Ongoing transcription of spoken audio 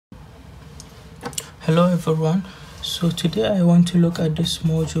Hello everyone, so today I want to look at this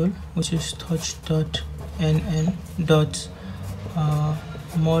module which is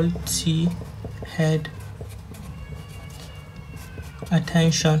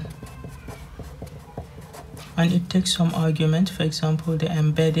torch.nn.MultiheadAttention, and it takes some argument, for example the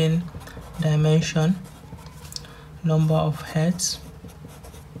embedding dimension, number of heads,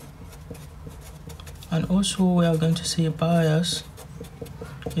 and also we are going to say bias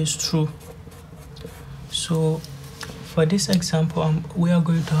is true. So for this example, we are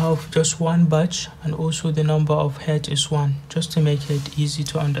going to have just one batch, and also the number of heads is 1, just to make it easy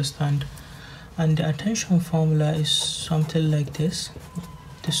to understand. And the attention formula is something like this: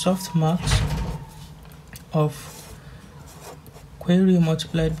 the softmax of query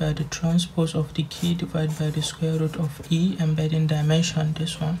multiplied by the transpose of the key divided by the square root of E embedding dimension,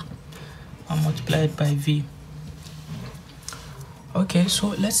 this one, and multiplied by V. Okay,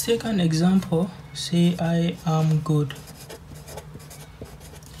 so let's take an example. Say I am good,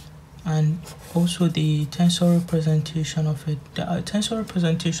 and also the tensor representation of it. The tensor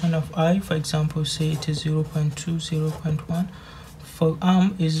representation of I, for example, say it is 0.2, 0.1. For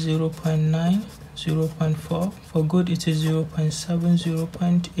arm is 0.9, 0.4. For good it is 0.7,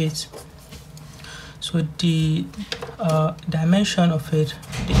 0.8. So the dimension of it,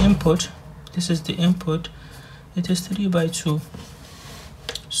 the input, this is the input, it is 3/2.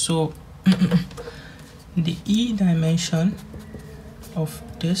 So the E dimension of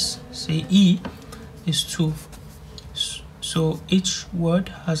this, say E, is 2. So each word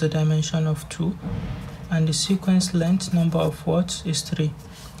has a dimension of 2, and the sequence length, number of words, is 3.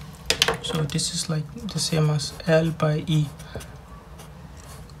 So this is like the same as L by E.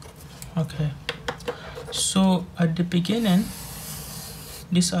 Okay, so at the beginning,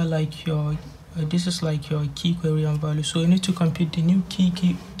 these are like your this is like your key, query, and value. So you need to compute the new key,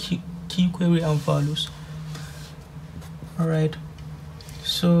 query, and values. All right,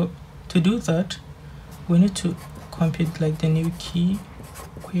 so to do that, we need to compute like the new key,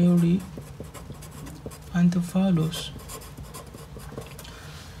 query, and the values.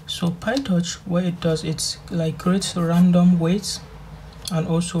 So Pytorch, what it does, it's like creates random weights and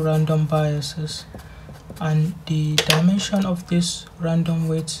also random biases, and the dimension of this random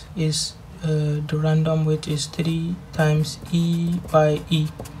weight is the random weight is 3 times E by E,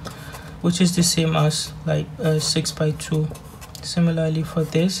 which is the same as like 6/2. Similarly for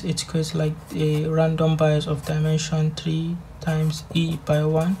this, it creates like a random bias of dimension 3 times E by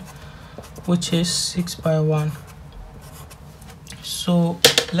 1, which is 6/1. So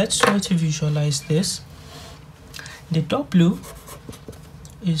let's try to visualize this. The W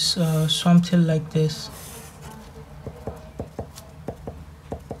is something like this.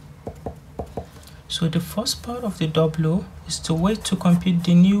 So the first part of the W is the way to compute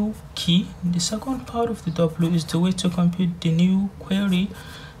the new key. The second part of the W is the way to compute the new query.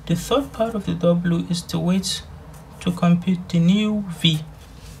 The third part of the W is the way to compute the new V.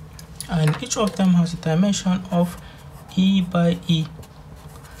 And each of them has a dimension of E by E,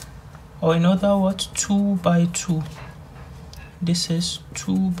 or in other words, 2/2. This is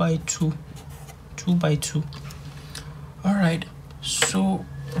 2/2, 2/2. All right, so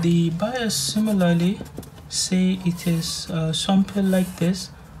the bias, similarly, say it is something like this.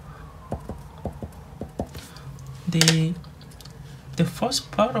 The first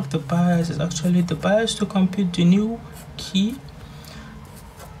part of the bias is actually the bias to compute the new key.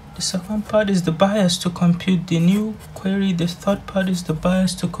 The second part is the bias to compute the new query. The third part is the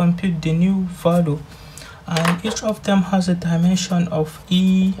bias to compute the new value, and each of them has a dimension of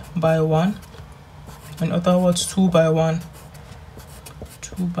E by 1. In other words, 2/1.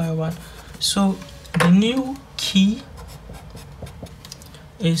 2/1. So the new key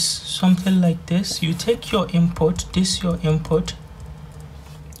is something like this. You take your input, this your input,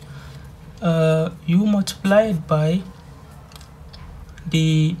 you multiply it by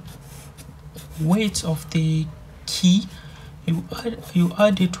the weight of the key, you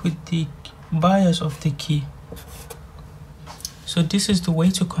add it with the bias of the key. So this is the way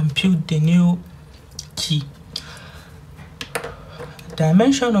to compute the new key.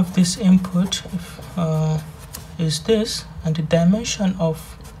 Dimension of this input is this, and the dimension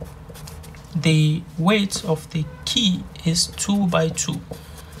of the weight of the key is 2/2,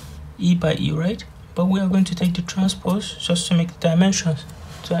 E by E, right? But we are going to take the transpose just to make the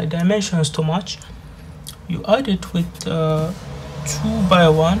dimensions to match. You add it with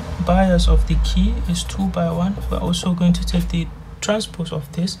 2/1. Bias of the key is 2/1. We're also going to take the transpose of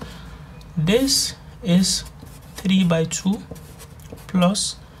this. This is 3/2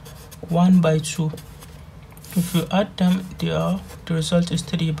 plus 1/2. If you add them, the result is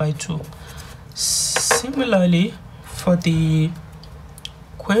 3/2. similarly, for the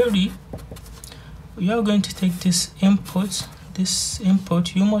query, you are going to take this input,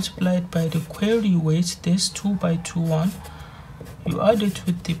 you multiply it by the query weight, this 2 by 2 one, you add it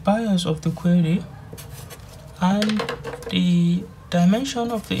with the bias of the query, and the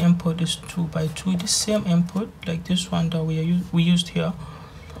dimension of the input is 2 by 2, the same input like this one that we used here,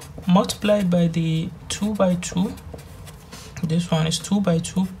 multiplied by the 2 by 2, this one is 2 by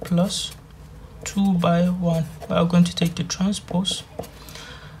 2 plus 2 by 1. We are going to take the transpose.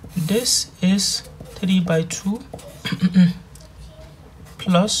 This is 3 by 2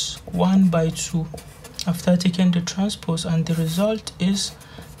 plus 1 by 2 after taking the transpose, and the result is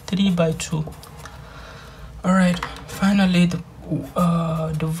 3 by 2. Alright, finally the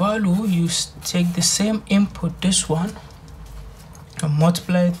value, you take the same input, this one, and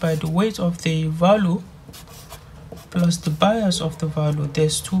multiply it by the weight of the value plus the bias of the value,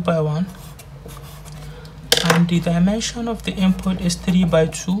 there's 2 by 1, and the dimension of the input is 3 by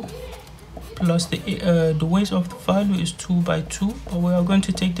 2 plus the weight of the value is 2 by 2, but we are going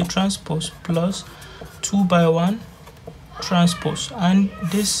to take the transpose plus 2 by 1 transpose, and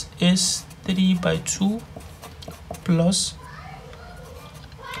this is 3 by 2 plus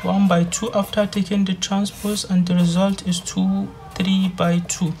 1 by 2 after taking the transpose, and the result is 3 by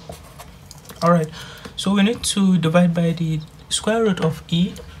 2. Alright, so we need to divide by the square root of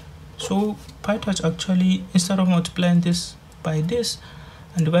e. So Pytorch actually, instead of multiplying this by this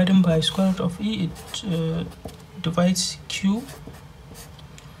and dividing by square root of e, it divides q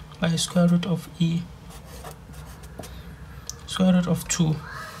by square root of e, square root of 2,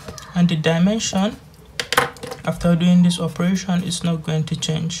 and the dimension after doing this operation is not going to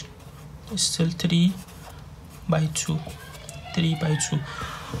change, it's still 3 by 2, 3 by 2.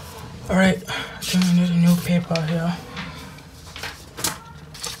 Alright, I think we need a new paper here,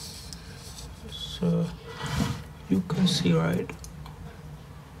 so you can see, right?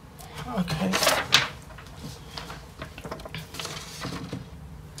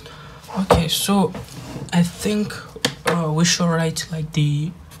 Okay, so I think we should write like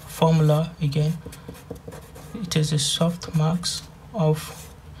the formula again. It is a softmax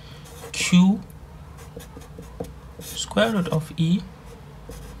of q square root of e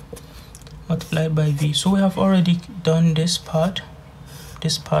multiplied by v. So we have already done this part.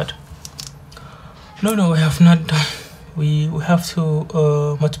 No, we have not done. We have to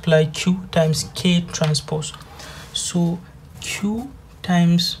multiply q times k transpose. So q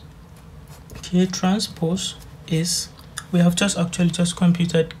times k transpose is, we have just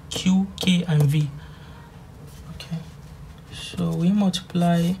computed q, k, and v. Okay, so we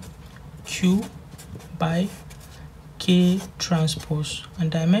multiply q by k transpose,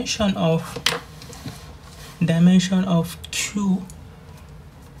 and dimension of q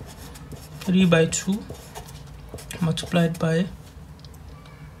 3 by 2 multiplied by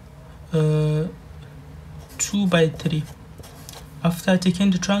 2 by 3 after taking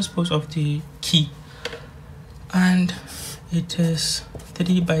the transpose of the key, and it is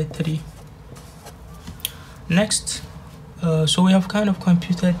 3 by 3. Next, so we have kind of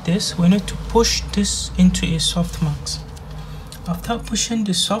computed this. We need to push this into a softmax. After pushing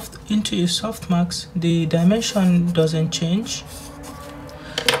the into a softmax, the dimension doesn't change.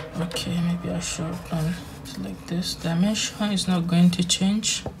 Okay, maybe I should have done it like this. Dimension is not going to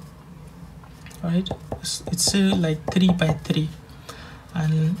change, right? It's still like 3 by 3.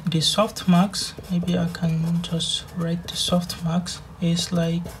 And the softmax, maybe I can just write the softmax is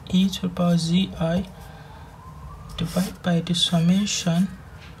like e to the power zi divided by the summation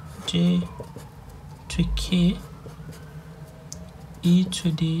j to k e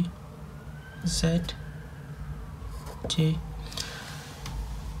to the z j.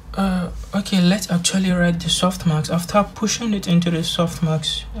 Okay, let's actually write the softmax. After pushing it into the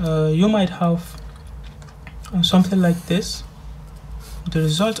softmax, you might have something like this. The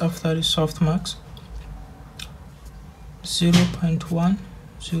result after the softmax: 0.1,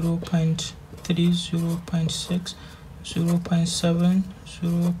 0.3, 0.6, 0.7,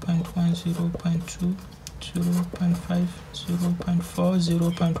 0.1, 0.2, 0.5, 0.4,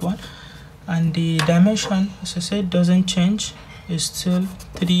 0.1, and the dimension, as I said, doesn't change. Is still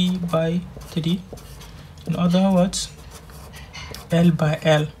 3 by 3. In other words, L by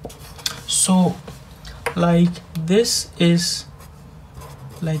L. So like this is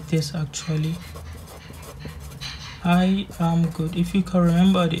like this actually. I am good, if you can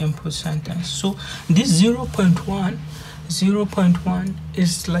remember the input sentence. So this 0.1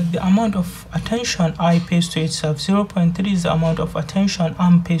 is like the amount of attention I pays to itself. 0.3 is the amount of attention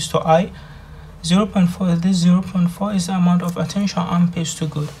M pays to I. 0.4 is the amount of attention M pays to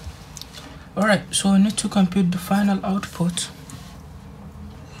good. Alright, so we need to compute the final output.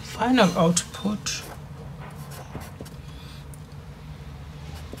 Final output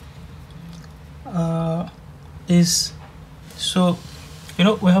is, so you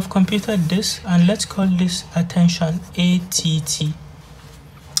know, we have computed this, and let's call this attention ATT.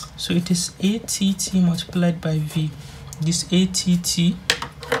 So it is ATT multiplied by V. This ATT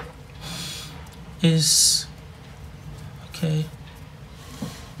is, okay,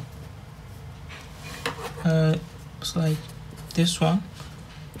 it's like this one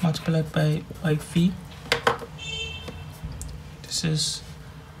multiplied by V. This is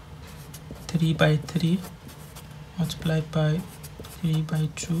 3 by 3 multiplied by 3 by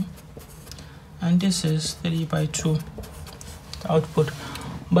 2, and this is 3 by 2, the output.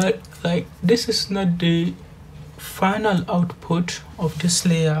 But like, this is not the final output of this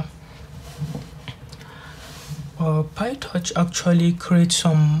layer. Pytorch actually creates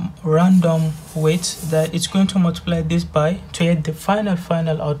some random weights that it's going to multiply this by to get the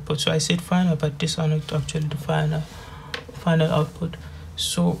final output. So I said final, but this one is actually the final output.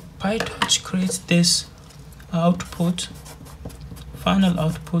 So Pytorch creates this output, final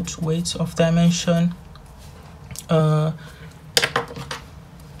output weights of dimension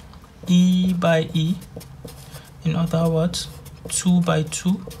E by E, in other words 2 by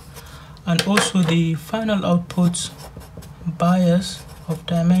 2, and also the final output bias of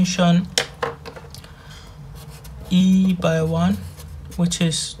dimension E by 1, which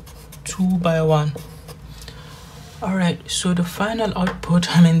is 2 by 1. Alright, so the final output,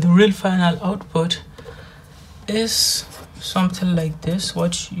 the real final output is something like this.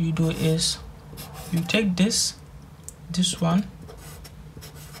 What you do is you take this one,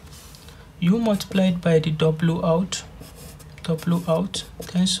 you multiply it by the W out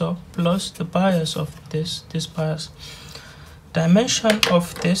tensor plus the bias of this bias. Dimension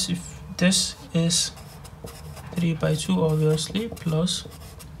of this, if this is 3 by 2 obviously, plus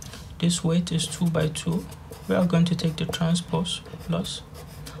this weight is 2 by 2. We are going to take the transpose plus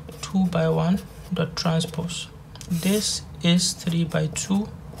 2 by 1 dot transpose. This is 3 by 2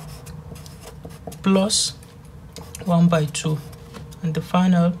 plus 1 by 2, and the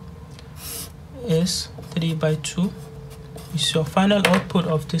final is 3 by 2. Is your final output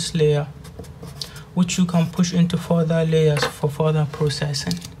of this layer, which you can push into further layers for further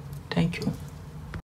processing. Thank you.